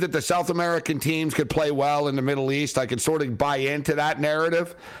believe that the South American teams could play well in the Middle East. I could sort of buy into that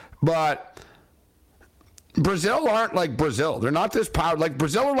narrative, but Brazil aren't like Brazil. They're not this powered. Like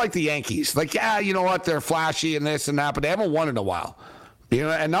Brazil are like the Yankees. Like, yeah, you know what? They're flashy and this and that, but they haven't won in a while. You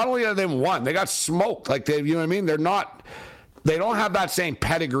know, and not only have they won, they got smoked. Like, you know what I mean? They don't have that same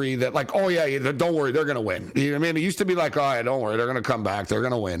pedigree that, like, oh, yeah, don't worry, they're going to win. You know what I mean? It used to be like, oh, yeah, don't worry, they're going to come back, they're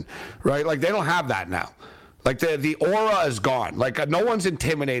going to win, right? Like, they don't have that now. Like, the aura is gone. Like, no one's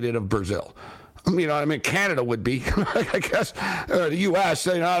intimidated of Brazil. You know what I mean? Canada would be, I guess, or the U.S.,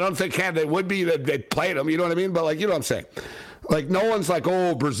 you know, I don't think Canada would be. They'd play them, you know what I mean? But, like, you know what I'm saying? Like, no one's like,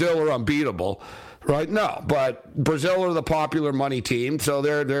 oh, Brazil are unbeatable, right? No, but Brazil are the popular money team, so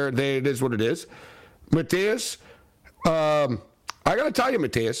it is what it is. Matthias, I got to tell you,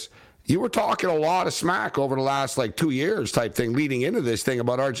 Matthias, you were talking a lot of smack over the last, 2 years type thing leading into this thing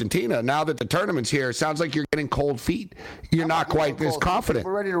about Argentina. Now that the tournament's here, it sounds like you're getting cold feet. You're not quite as confident.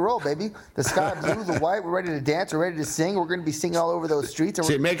 We're ready to roll, baby. The sky blue, the white, we're ready to dance, we're ready to sing. We're going to be singing all over those streets. So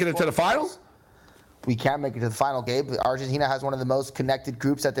you're making it to the finals? We can make it to the final, Gabe. Argentina has one of the most connected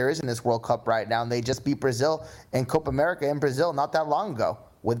groups that there is in this World Cup right now, and they just beat Brazil in Copa America in Brazil not that long ago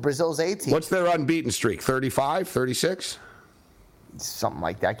with Brazil's A team. What's their unbeaten streak, 35, 36? Something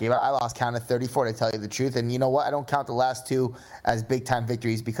like that, Gabe. I lost count at 34, to tell you the truth. And you know what? I don't count the last two as big-time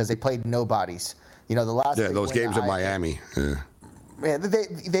victories because they played nobodies. You know, the last... Yeah, those games in Miami. Yeah,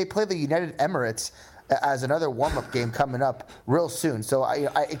 they play the United Emirates as another warm-up game coming up real soon. So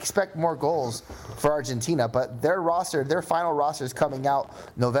I expect more goals for Argentina. But their final roster is coming out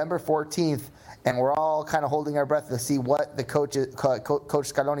November 14th. And we're all kind of holding our breath to see what the Coach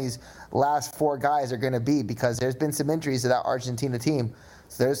Scaloni's last four guys are going to be, because there's been some injuries to that Argentina team.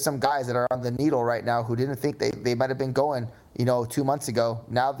 So there's some guys that are on the needle right now who didn't think they might have been going, 2 months ago.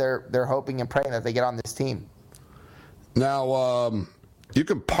 Now they're hoping and praying that they get on this team. Now, you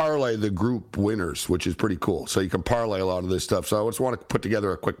can parlay the group winners, which is pretty cool. So you can parlay a lot of this stuff. So I just want to put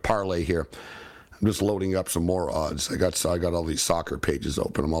together a quick parlay here. I'm just loading up some more odds. I got all these soccer pages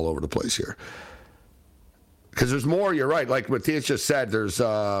open. I'm all over the place here. Because there's more, you're right. Like Matthias just said, there's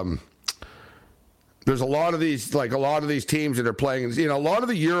a lot of these teams that are playing. A lot of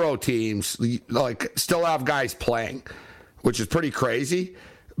the Euro teams still have guys playing, which is pretty crazy.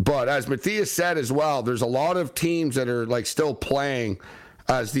 But as Matthias said as well, there's a lot of teams that are still playing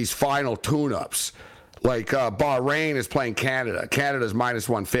as these final tune-ups. Bahrain is playing Canada. Canada's minus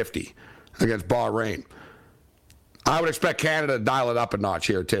 150 against Bahrain. I would expect Canada to dial it up a notch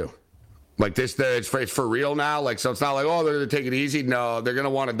here too. Like this, it's for real now. Like, so it's not like, oh, they're going to take it easy. No, they're going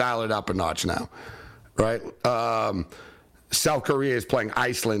to want to dial it up a notch now, right? South Korea is playing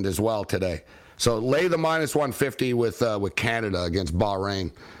Iceland as well today. So lay the minus 150 with Canada against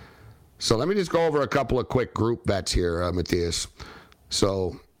Bahrain. So let me just go over a couple of quick group bets here, Matthias.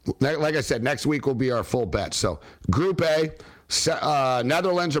 So, like I said, next week will be our full bet. So Group A,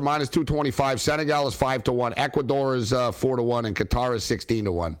 Netherlands are minus 225. Senegal is 5-1. Ecuador is 4-1, and Qatar is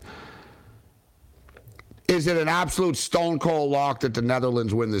 16-1. Is it an absolute stone cold lock that the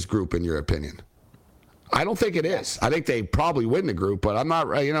Netherlands win this group, in your opinion? I don't think it is. I think they probably win the group, but I'm not,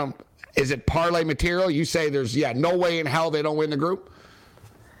 is it parlay material? You say there's, no way in hell they don't win the group?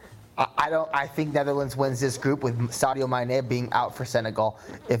 I think Netherlands wins this group with Sadio Mane being out for Senegal.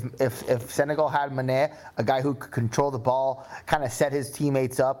 If Senegal had Mane, a guy who could control the ball, kind of set his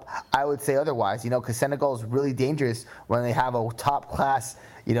teammates up, I would say otherwise, because Senegal is really dangerous when they have a top class,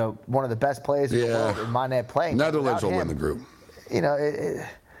 one of the best players in the world, and Mane playing. Netherlands will win the group.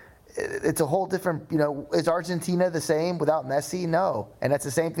 It's a whole different, is Argentina the same without Messi? No. And that's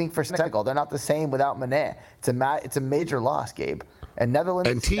the same thing for Senegal. They're not the same without Mane. It's a major loss, Gabe. And Netherlands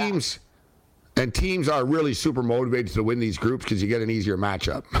and teams are really super motivated to win these groups because you get an easier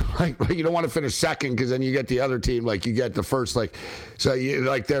matchup. Like, you don't want to finish second because then you get the other team, like you get the first, so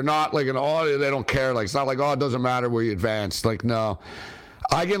you, they're not like they don't care. Like, it's not like, it doesn't matter where you advance. Like, no.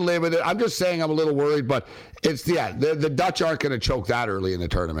 I can live with it. I'm just saying I'm a little worried, but it's, the Dutch aren't going to choke that early in the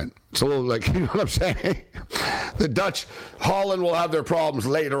tournament. It's a little like, you know what I'm saying? The Dutch, Holland will have their problems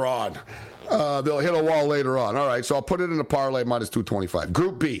later on. They'll hit a wall later on. All right, so I'll put it in the parlay minus 225.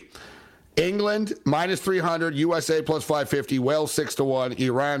 Group B, England minus 300, USA plus 550, Wales 6-1,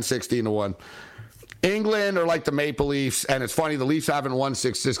 Iran 16-1. England are like the Maple Leafs, and it's funny, the Leafs haven't won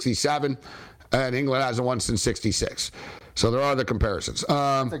since 67, and England hasn't won since 66. So there are the comparisons.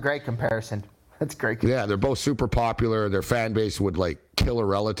 That's a great comparison. That's great. Yeah, they're both super popular. Their fan base would kill a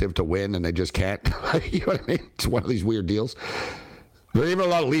relative to win, and they just can't. You know what I mean? It's one of these weird deals. There are even a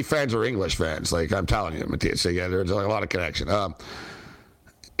lot of Leaf fans are English fans. Like, I'm telling you, Matthias. So yeah, there's a lot of connection.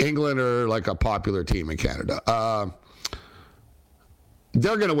 England are like a popular team in Canada.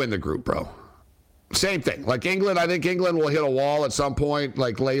 They're going to win the group, bro. Same thing. Like England, I think England will hit a wall at some point,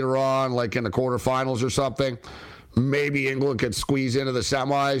 like later on, like in the quarterfinals or something. Maybe England could squeeze into the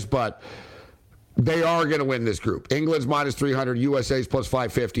semis, but they are going to win this group. England's minus 300, USA's plus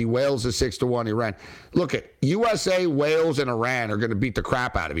 550, Wales is 6-1, Iran. Look at USA, Wales, and Iran are going to beat the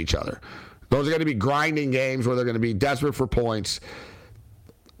crap out of each other. Those are going to be grinding games where they're going to be desperate for points.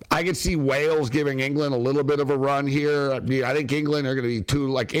 I could see Wales giving England a little bit of a run here. I think England are going to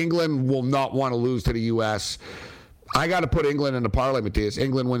be England will not want to lose to the U.S. I got to put England in the parlay, Matthias.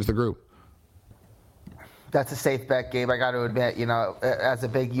 England wins the group. That's a safe bet, Gabe. I got to admit, as a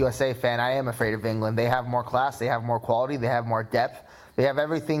big USA fan, I am afraid of England. They have more class. They have more quality. They have more depth. They have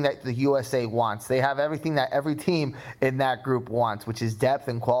everything that the USA wants. They have everything that every team in that group wants, which is depth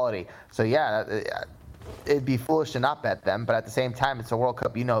and quality. So, it'd be foolish to not bet them. But at the same time, it's a World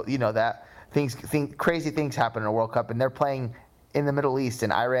Cup. You know that. Crazy things happen in a World Cup, and they're playing in the Middle East,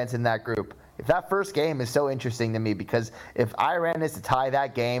 and Iran's in that group. If that first game is so interesting to me, because if Iran is to tie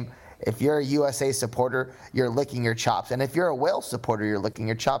that game, if you're a USA supporter, you're licking your chops. And if you're a Wales supporter, you're licking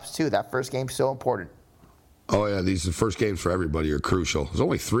your chops too. That first game's so important. Oh, yeah, these first games for everybody are crucial. There's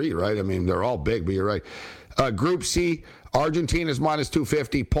only 3, right? I mean, they're all big, but you're right. Group C, Argentina's minus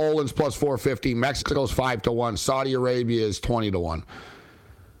 250, Poland's plus 450, Mexico's 5-1, Saudi Arabia is 20-1.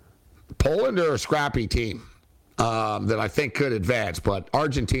 Poland are a scrappy team that I think could advance, but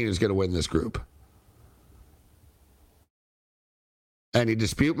Argentina's going to win this group. Any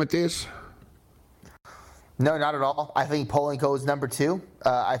dispute, Matthias? No, not at all. I think Poland goes number 2.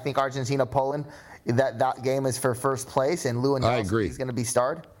 I think Argentina-Poland, that game is for first place, and Lewandowski is going to be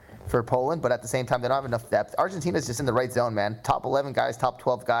starred for Poland, but at the same time, they don't have enough depth. Argentina's just in the right zone, man. Top 11 guys, top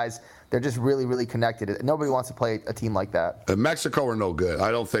 12 guys. They're just really, really connected. Nobody wants to play a team like that. Mexico are no good.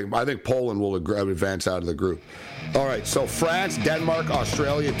 I think Poland will advance out of the group. All right, so France, Denmark,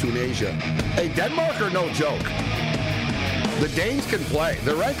 Australia, Tunisia. Hey, Denmark are no joke. The Danes can play.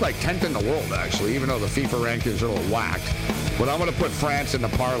 They're ranked like 10th in the world, actually, even though the FIFA rankings are a little whacked. But I'm going to put France in the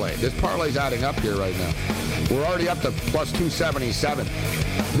parlay. This parlay's adding up here right now. We're already up to plus 277.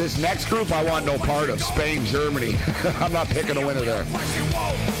 This next group I want no part of. Spain, Germany. I'm not picking a winner there.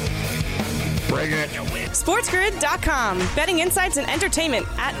 Bring it. SportsGrid.com. Betting insights and entertainment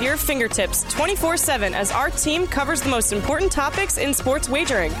at your fingertips 24/7 as our team covers the most important topics in sports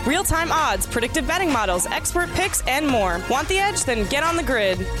wagering. Real-time odds, predictive betting models, expert picks, and more. Want the edge? Then get on the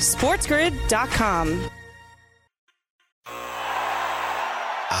grid. SportsGrid.com.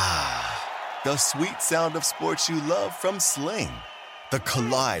 The sweet sound of sports you love from Sling. The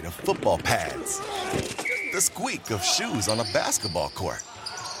collide of football pads. The squeak of shoes on a basketball court.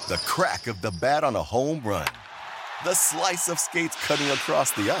 The crack of the bat on a home run. The slice of skates cutting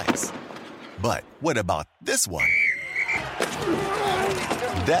across the ice. But what about this one?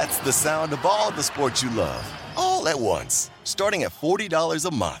 That's the sound of all the sports you love, all at once. Starting at $40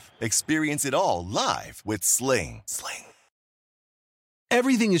 a month. Experience it all live with Sling.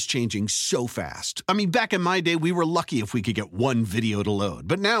 Everything is changing so fast. I mean, back in my day, we were lucky if we could get one video to load.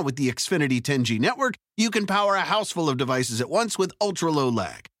 But now with the Xfinity 10G network, you can power a house full of devices at once with ultra-low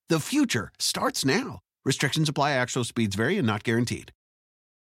lag. The future starts now. Restrictions apply. Actual speeds vary and not guaranteed.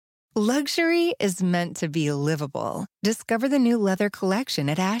 Luxury is meant to be livable. Discover the new leather collection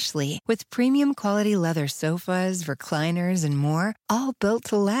at Ashley with premium quality leather sofas, recliners, and more, all built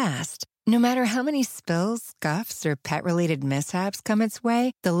to last. No matter how many spills, scuffs, or pet-related mishaps come its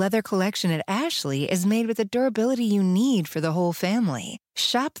way, the leather collection at Ashley is made with the durability you need for the whole family.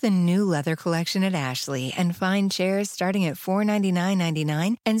 Shop the new leather collection at Ashley and find chairs starting at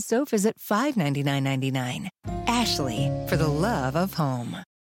 $499.99 and sofas at $599.99. Ashley, for the love of home.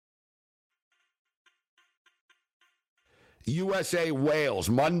 USA Wales,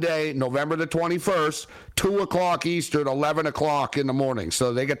 Monday, November the 21st, 2 o'clock Eastern, 11 o'clock in the morning.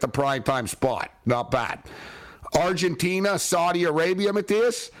 So they get the primetime spot. Not bad. Argentina, Saudi Arabia,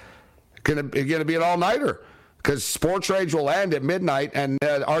 Matthias, going to be an all-nighter because Sports Rage will end at midnight, and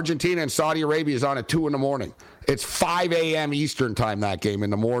Argentina and Saudi Arabia is on at 2 in the morning. It's 5 a.m. Eastern time, that game in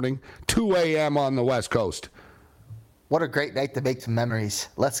the morning, 2 a.m. on the West Coast. What a great night to make some memories.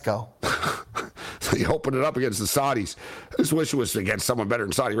 Let's go. So you open it up against the Saudis. I just wish it was against someone better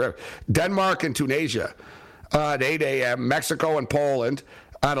than Saudi Arabia. Denmark and Tunisia at 8 a.m. Mexico and Poland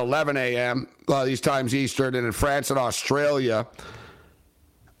at 11 a.m. These times Eastern. And in France and Australia.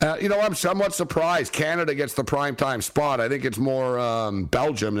 I'm somewhat surprised Canada gets the primetime spot. I think it's more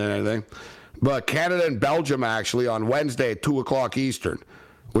Belgium than anything. But Canada and Belgium actually on Wednesday at 2 o'clock Eastern,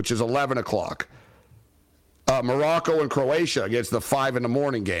 which is 11 o'clock. Morocco and Croatia against the 5 in the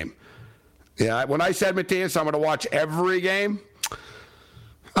morning game. Yeah, when I said, Matthias, I'm going to watch every game,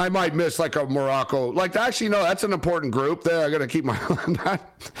 I might miss like a Morocco. Actually, no, that's an important group there. I got to keep my eye on that.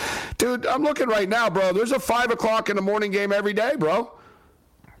 Dude, I'm looking right now, bro. There's a 5 o'clock in the morning game every day, bro.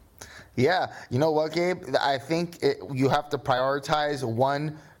 Yeah. You know what, Gabe? I think you have to prioritize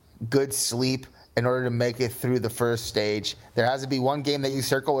one good sleep in order to make it through the first stage. There has to be one game that you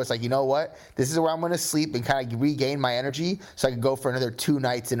circle where it's like, you know what? This is where I'm going to sleep and kind of regain my energy so I can go for another 2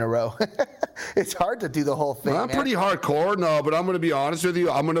 nights in a row. It's hard to do the whole thing. Well, I'm pretty hardcore, no, but I'm going to be honest with you.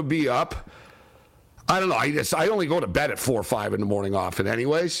 I'm going to be up. I don't know. I only go to bed at 4 or 5 in the morning often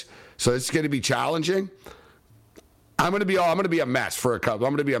anyways, so it's going to be challenging. I'm going to be a mess for a couple.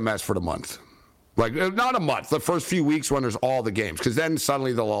 I'm going to be a mess for the month. Not a month, the first few weeks when there's all the games, because then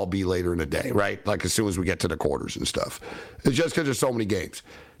suddenly they'll all be later in the day, right? Like as soon as we get to the quarters and stuff. It's just because there's so many games.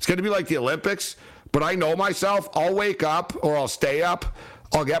 It's going to be like the Olympics, but I know myself. I'll wake up or I'll stay up.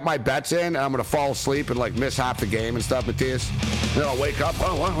 I'll get my bets in, and I'm going to fall asleep and miss half the game and stuff, Matthias. Then I'll wake up,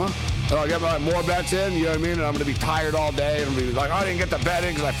 and I'll get my more bets in, you know what I mean? And I'm going to be tired all day and be like, I didn't get the bet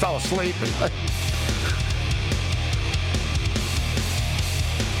in because I fell asleep.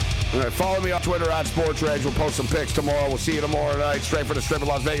 All right, follow me on Twitter at Sports Rage. We'll post some pics tomorrow. We'll see you tomorrow night, straight for the Strip in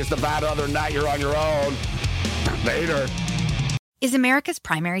Las Vegas, Nevada. Other than that, you're on your own. Later. Is America's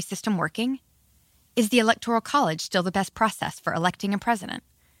primary system working? Is the Electoral College still the best process for electing a president?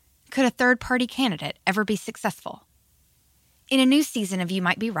 Could a third-party candidate ever be successful? In a new season of You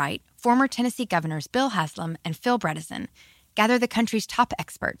Might Be Right, former Tennessee governors Bill Haslam and Phil Bredesen gather the country's top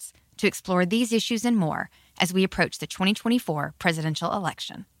experts to explore these issues and more as we approach the 2024 presidential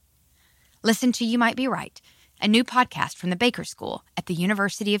election. Listen to You Might Be Right, a new podcast from the Baker School at the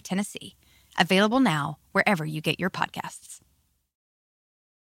University of Tennessee, available now wherever you get your podcasts.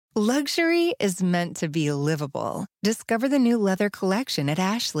 Luxury is meant to be livable. Discover the new leather collection at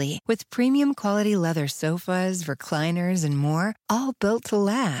Ashley with premium quality leather sofas, recliners, and more, all built to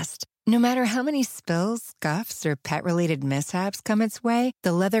last. No matter how many spills, scuffs, or pet-related mishaps come its way,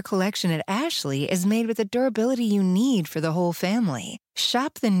 the leather collection at Ashley is made with the durability you need for the whole family.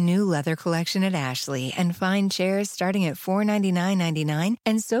 Shop the new leather collection at Ashley and find chairs starting at $499.99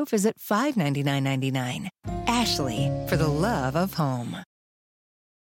 and sofas at $599.99. Ashley, for the love of home.